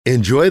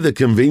Enjoy the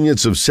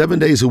convenience of 7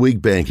 days a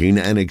week banking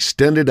and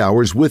extended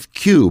hours with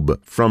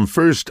Cube from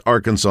First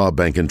Arkansas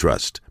Bank and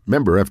Trust.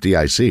 Member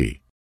FDIC.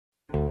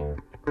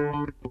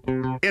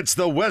 It's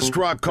the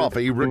Westrock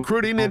Coffee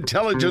Recruiting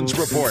Intelligence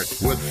Report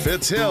with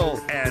Fitz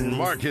Hill and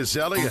Marcus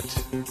Elliott.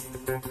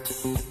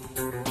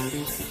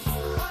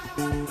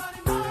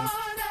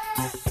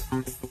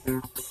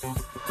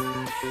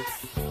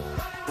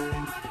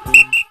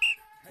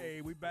 Hey,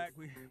 we back.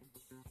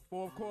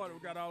 Fourth quarter, we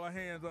got all our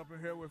hands up in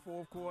here with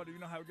fourth quarter. You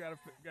know how we got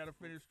to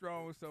finish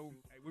strong, so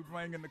hey, we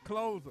bring in the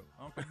closer,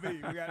 Uncle B.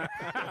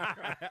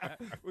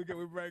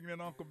 We bringing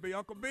in Uncle B.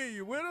 Uncle B,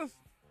 you with us?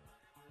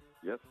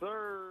 Yes,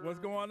 sir. What's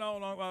going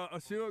on?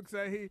 Suge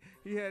said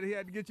he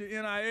had to get your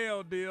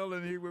NIL deal,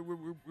 and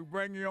we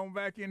bring you on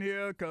back in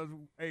here because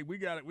hey, we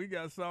got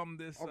something.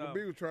 This Uncle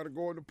B was trying to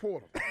go in the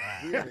portal.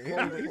 He's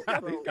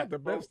got the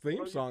best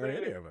theme song of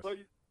any of us.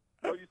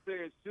 So you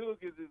saying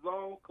Suge is his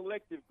own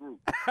collective group?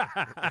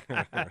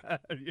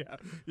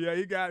 yeah,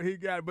 he got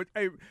it. But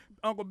hey,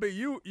 Uncle B,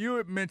 you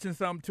had mentioned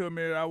something to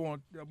me that I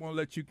want to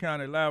let you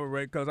kind of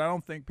elaborate because I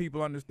don't think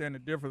people understand the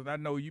difference. I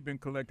know you've been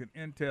collecting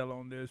intel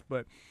on this,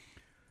 but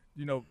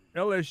you know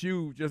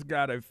LSU just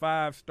got a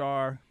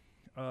 5-star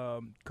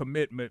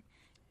commitment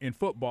in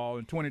football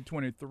in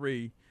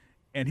 2023,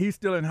 and he's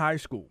still in high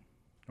school.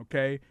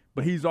 Okay,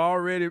 but he's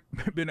already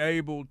been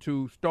able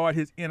to start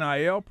his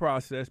NIL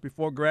process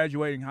before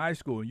graduating high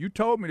school. And you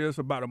told me this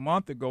about a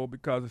month ago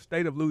because the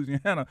state of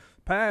Louisiana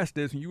passed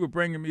this, and you were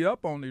bringing me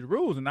up on these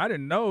rules, and I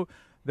didn't know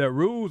that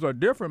rules are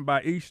different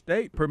by each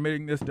state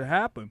permitting this to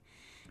happen.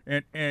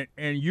 And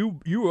you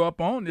were up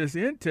on this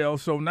intel,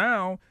 so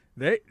now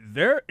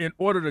they're in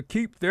order to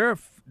keep their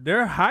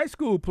high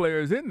school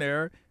players in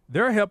there,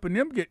 they're helping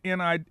them get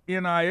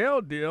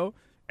NIL deal.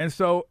 And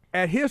so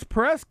at his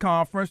press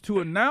conference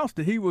to announce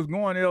that he was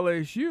going to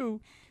LSU,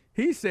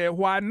 he said,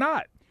 why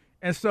not?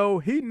 And so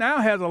he now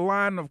has a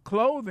line of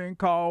clothing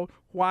called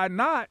Why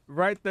Not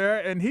right there,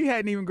 and he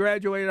hadn't even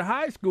graduated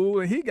high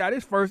school, and he got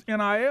his first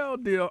NIL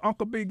deal.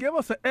 Uncle B, give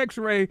us an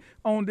x-ray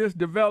on this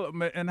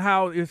development and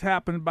how it's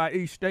happened by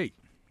each state.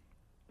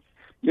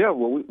 Yeah,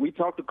 well, we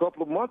talked a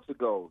couple of months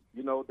ago,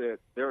 you know, that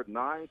there are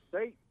 9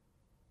 states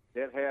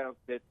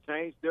that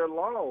changed their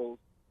laws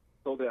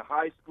so that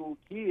high school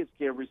kids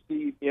can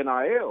receive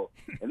NIL.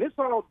 And this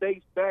all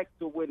dates back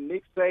to when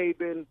Nick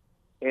Saban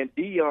and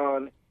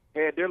Dion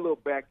had their little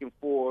back and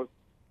forth,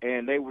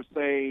 and they were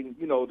saying,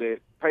 you know,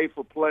 that pay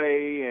for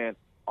play and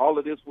all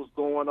of this was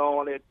going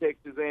on at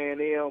Texas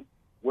A&M.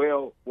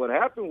 Well, what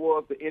happened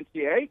was the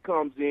NCAA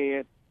comes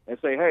in and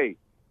say, hey,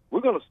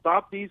 we're going to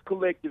stop these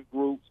collective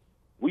groups.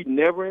 We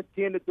never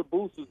intended the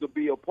boosters to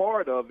be a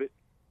part of it,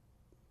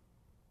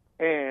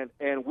 and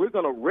we're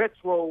going to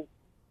retro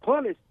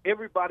punish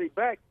everybody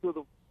back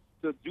to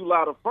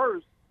July the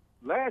 1st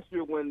last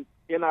year when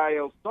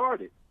NIL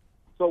started.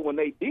 So when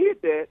they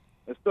did that,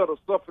 instead of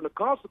suffering the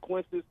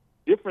consequences,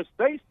 different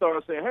states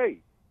started saying, hey,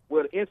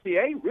 well, the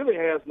NCAA really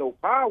has no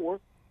power.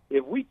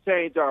 If we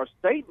change our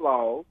state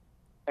laws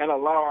and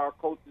allow our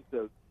coaches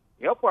to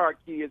help our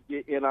kids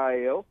get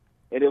NIL,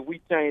 and if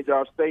we change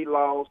our state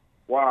laws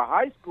while our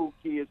high school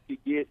kids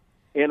could get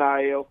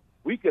NIL,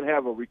 we could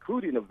have a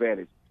recruiting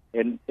advantage.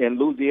 In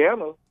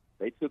Louisiana,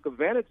 they took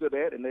advantage of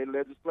that, and their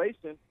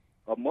legislation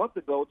a month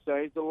ago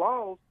changed the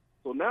laws.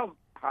 So now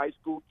high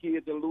school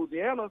kids in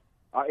Louisiana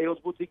are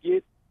eligible to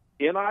get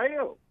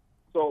NIL.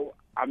 So,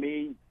 I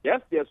mean,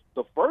 that's just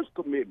the first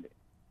commitment.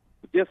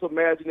 But just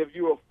imagine if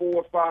you're a 4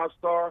 or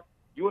 5-star,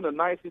 you're in the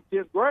 9th and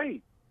 10th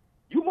grade.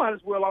 You might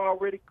as well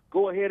already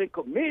go ahead and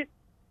commit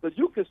because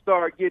you can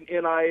start getting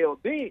NIL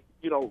then,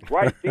 you know,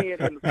 right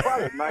then in the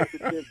spot of 9th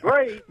and 10th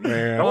grade.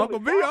 Man, Uncle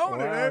B on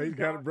it. Wow, he's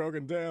got it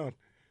broken down.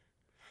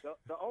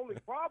 The only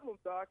problem,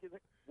 Doc, is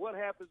what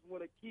happens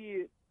when a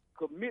kid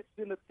commits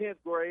in the 10th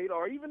grade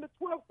or even the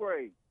 12th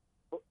grade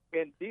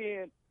and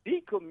then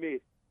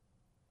decommits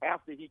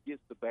after he gets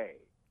the bag.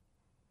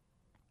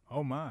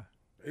 Oh, my.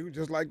 They were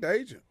just like the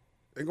agent.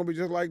 They're going to be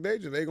just like the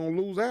agent. They're going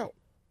to lose out.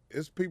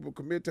 It's people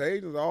commit to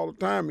agents all the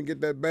time and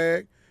get that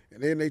bag,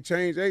 and then they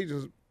change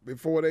agents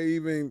before they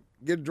even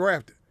get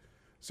drafted.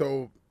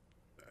 So,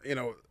 you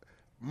know,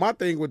 my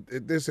thing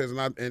with this is,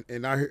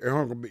 and I hear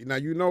Uncle B, now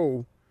you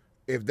know,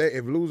 if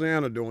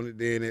Louisiana doing it,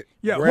 then it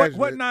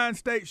What 9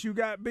 states you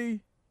got,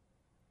 B?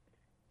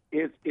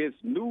 It's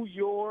New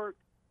York,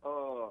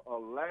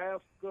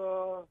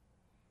 Alaska.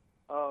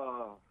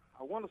 I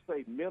want to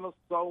say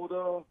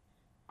Minnesota.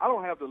 I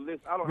don't have the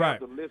list. I don't have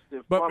the list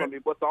in front of me.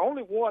 But the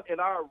only one in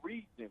our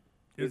region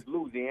is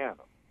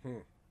Louisiana.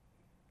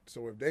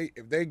 So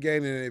if they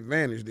gain an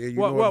advantage, then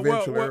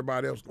eventually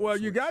everybody else. Well,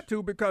 you got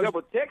to because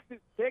but Texas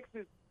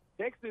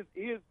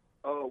is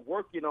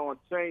working on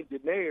changing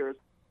theirs.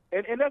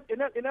 And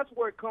that's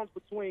where it comes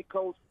between,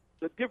 Coach,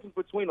 the difference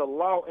between a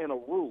law and a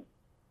rule.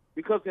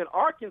 Because in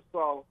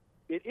Arkansas,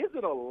 it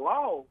isn't a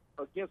law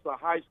against a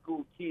high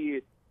school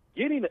kid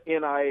getting an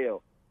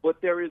NIL,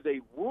 but there is a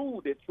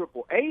rule that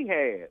AAA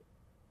has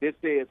that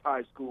says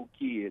high school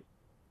kids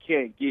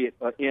can't get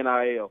an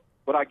NIL.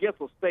 But I guess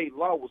a state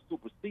law will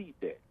supersede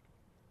that.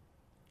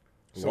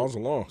 Law's a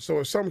law. So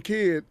if some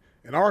kid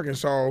in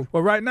Arkansas,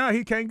 well, right now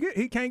he can't get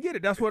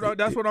it. That's what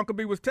Uncle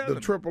B was telling the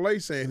me.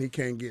 AAA saying he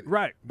can't get it.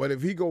 Right. But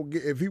if he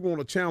want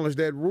to challenge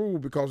that rule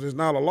because it's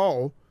not a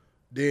law,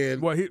 then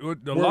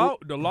the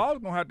law is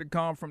gonna have to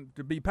come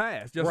to be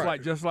passed. Just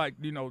like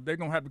they're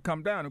gonna have to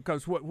come down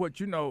because what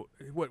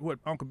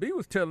Uncle B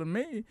was telling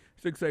me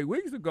 6-8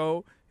 weeks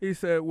ago. He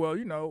said, well,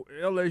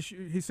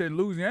 LSU. He said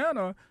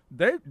Louisiana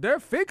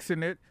they're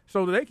fixing it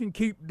so that they can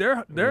keep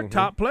their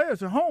top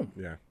players at home.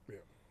 Yeah.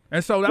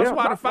 And so that's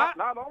why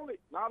not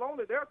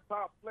only their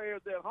top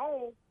players at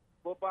home,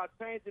 but by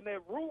changing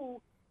that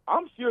rule,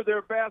 I'm sure there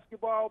are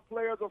basketball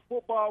players or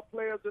football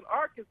players in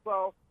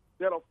Arkansas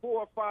that are 4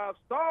 or 5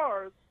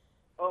 stars,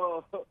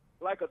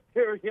 like a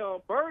Terry Young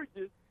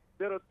Burgess,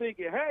 that are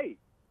thinking, hey,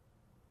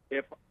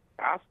 if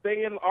I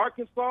stay in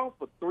Arkansas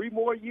for 3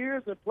 more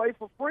years and play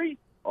for free,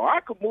 or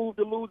I could move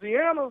to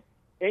Louisiana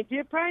and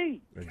get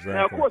paid. Exactly.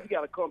 Now, of course, you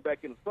got to come back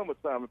in the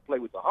summertime and play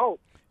with the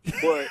Hawks,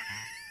 but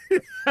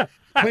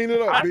clean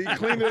it up, B.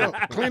 Clean it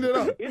up. Clean it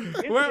up.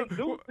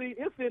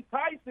 It's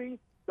enticing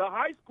the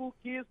high school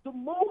kids to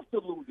move to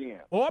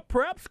Louisiana or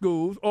prep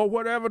schools or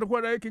whatever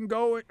where they can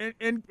go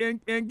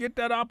and get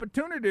that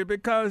opportunity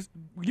because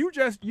you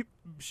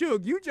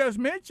just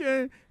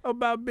mentioned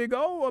about Big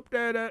O up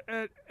there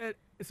at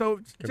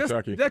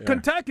Kentucky.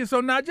 Kentucky.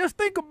 So now just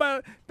think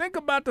about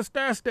the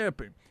stair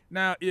stepping.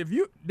 Now if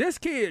this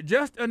kid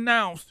just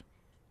announced.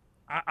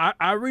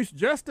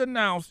 Just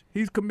announced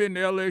he's committing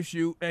to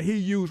LSU, and he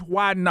used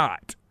 "Why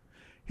Not."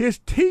 His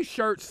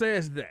T-shirt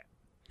says that.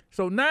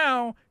 So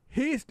now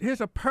his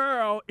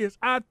apparel is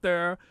out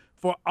there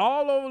for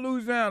all over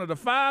Louisiana. The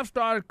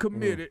 5-star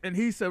committed, and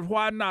he says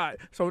 "Why not?"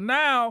 So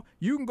now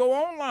you can go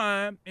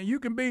online and you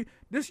can be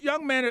this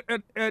young man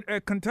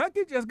at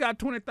Kentucky just got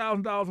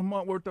 $20,000 a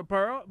month worth of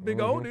apparel.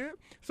 Big O did.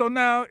 So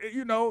now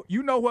you know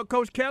what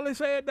Coach Kelly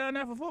said down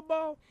there for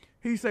football.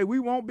 He said we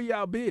won't be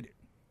outbidded.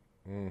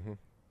 Mm-hmm.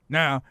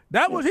 Now,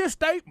 that was his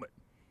statement.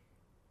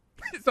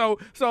 So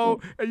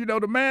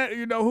the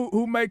man,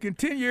 who making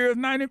 10 years,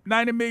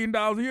 $90 million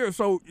a year.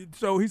 So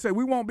he said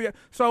we won't be.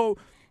 So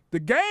the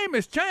game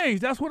has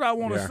changed. That's what I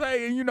want to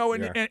say.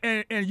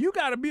 And and you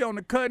got to be on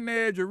the cutting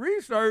edge of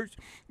research,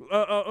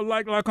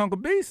 like Uncle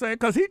B said,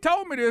 because he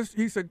told me this.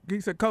 He said,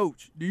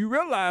 Coach, do you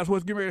realize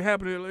what's getting ready to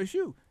happen at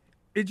LSU?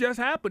 It just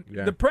happened.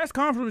 Yeah. The press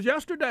conference was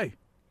yesterday.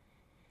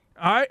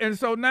 All right, and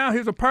so now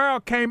his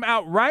apparel came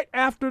out right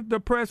after the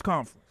press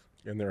conference.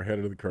 And they're ahead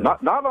of the curve.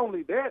 Not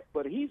only that,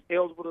 but he's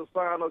eligible to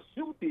sign a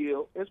shoe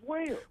deal as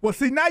well. Well,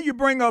 see, now you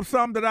bring up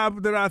something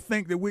that I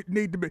think that we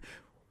need to be.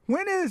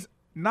 When is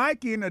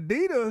Nike and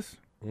Adidas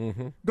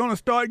going to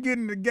start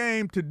getting in the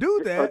game to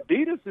do that?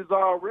 Adidas is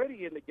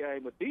already in the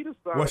game. Adidas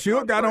signed. Well, she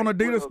got on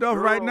Adidas stuff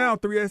right now.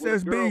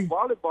 3SSB.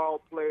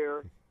 Volleyball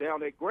player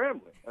down at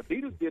Grambling.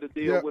 Adidas did a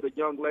deal with a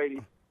young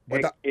lady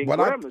in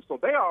Grambling, so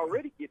they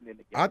already getting in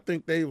the game. I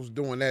think they was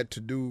doing that to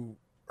do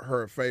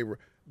her a favor.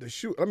 The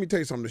shoe. Let me tell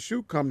you something. The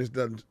shoe companies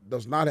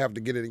does not have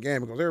to get in the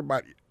game because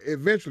everybody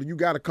eventually you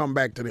got to come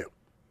back to them.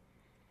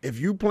 If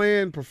you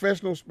playing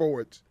professional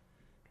sports,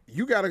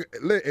 you got to.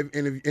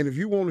 If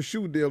you want a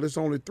shoe deal, it's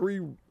only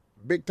 3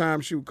 big time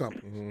shoe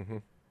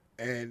companies,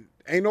 and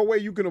ain't no way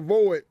you can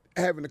avoid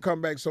having to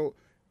come back. So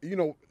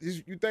you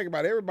think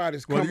about it,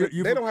 everybody's coming.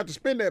 They don't have to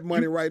spend that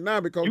money right now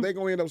because they're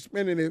gonna end up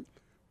spending it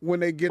when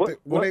they get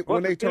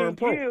when they turn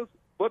pro.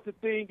 But the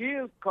thing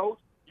is, Coach,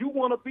 you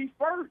want to be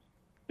first.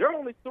 There are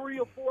only 3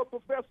 or 4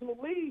 professional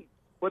leagues.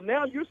 But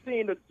now you're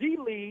seeing the G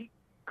League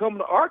come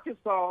to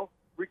Arkansas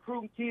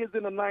recruiting kids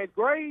in the 9th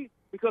grade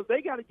because they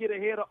got to get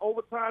ahead of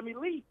overtime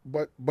elite.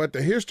 But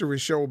the history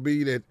show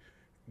be that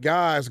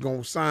guys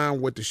going to sign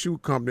with the shoe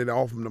company that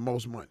offer them the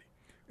most money.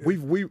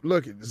 We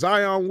look at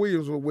Zion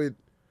Williams was with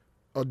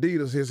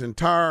Adidas his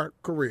entire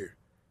career.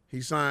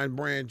 He signed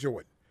brand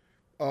Jordan.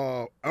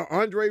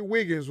 Andre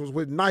Wiggins was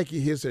with Nike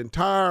his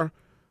entire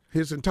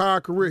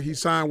career. He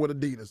signed with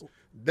Adidas.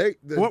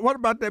 What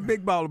about that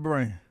big baller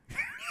brand?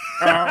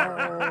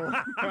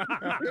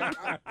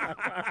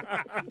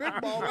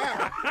 Big ball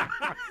out.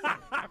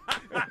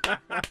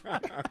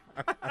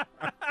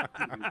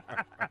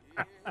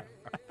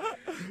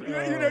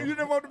 You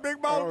didn't want the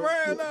big baller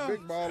brand now?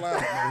 Big ball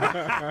out,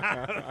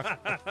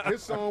 man.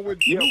 His song with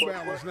New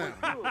Balance now.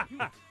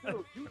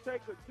 You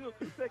take a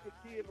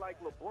kid like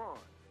LeBron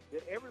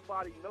that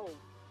everybody knows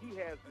he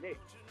has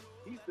next.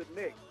 He's the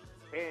next.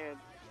 And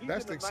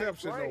that's the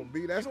exception, though,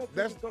 B. That's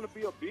going to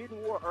be a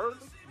bidding war early.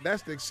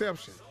 That's the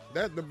exception.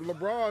 That the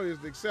LeBron is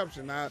the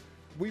exception. Now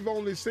we've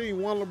only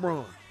seen one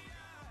LeBron.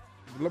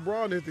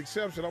 LeBron is the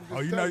exception. I'm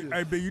just telling you.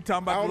 Hey, B, you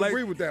talking about I the don't Lakers?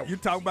 agree with that one. You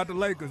talking about the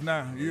Lakers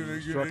now? You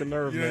struck a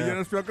nerve, man.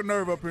 Yeah, struck a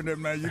nerve up in there,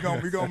 man. We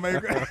gonna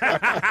make it.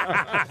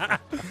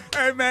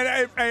 Hey,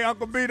 man. Hey,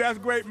 Uncle B, that's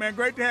great, man.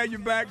 Great to have you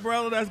back,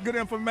 brother. That's good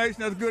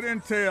information. That's good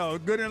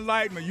intel. Good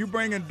enlightenment. You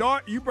bringing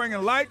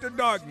light to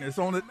darkness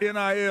on the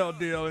NIL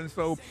deal. And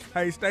so,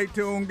 hey, stay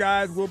tuned,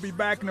 guys. We'll be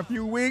back in a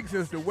few weeks.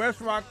 It's the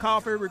Westrock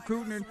Coffee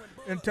Recruiting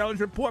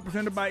Intelligence Report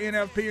presented by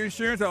NFP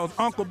Insurance. That was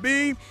Uncle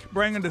B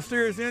bringing the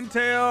serious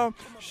intel,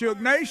 Suge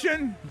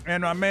Nation,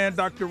 and my man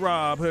Dr.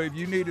 Rob. Who, if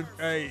you need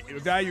a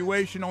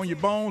evaluation on your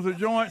bones or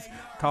joints,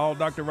 call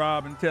Dr.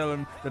 Rob and tell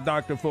him the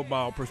doctor of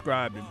football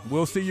prescribed him.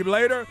 We'll see you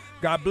later.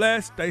 God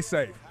bless. Stay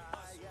safe.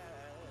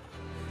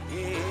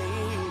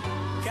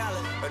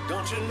 But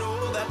don't you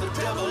know that the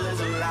devil is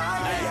a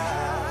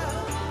liar?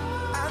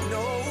 I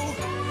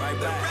know. Right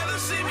back. They'd rather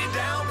see me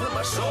down, put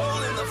my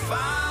soul in the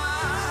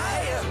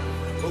fire.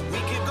 But we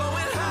keep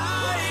going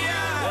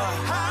higher,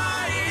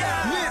 higher.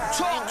 Nip,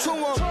 talk to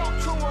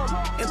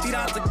him. Emptied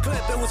out the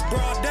clip, it was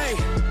broad day.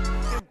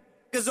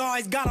 Niggas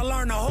always gotta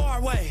learn the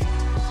hard way.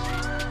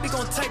 We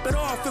gon' tape it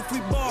off if we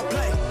ball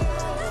play.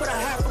 Put a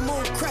half a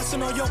moon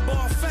crescent on your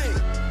ball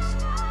fade.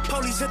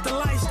 Police hit the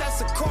lights,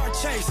 that's a car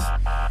chase.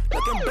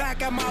 Looking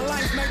back at my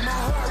life, make my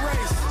heart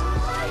race.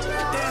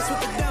 Dance with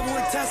the devil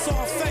and test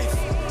all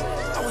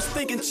faith. I was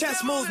thinking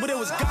chess moves, but it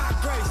was God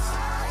grace.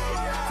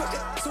 Quick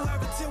it, so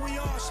till we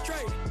all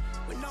straight.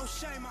 With no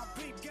shame, I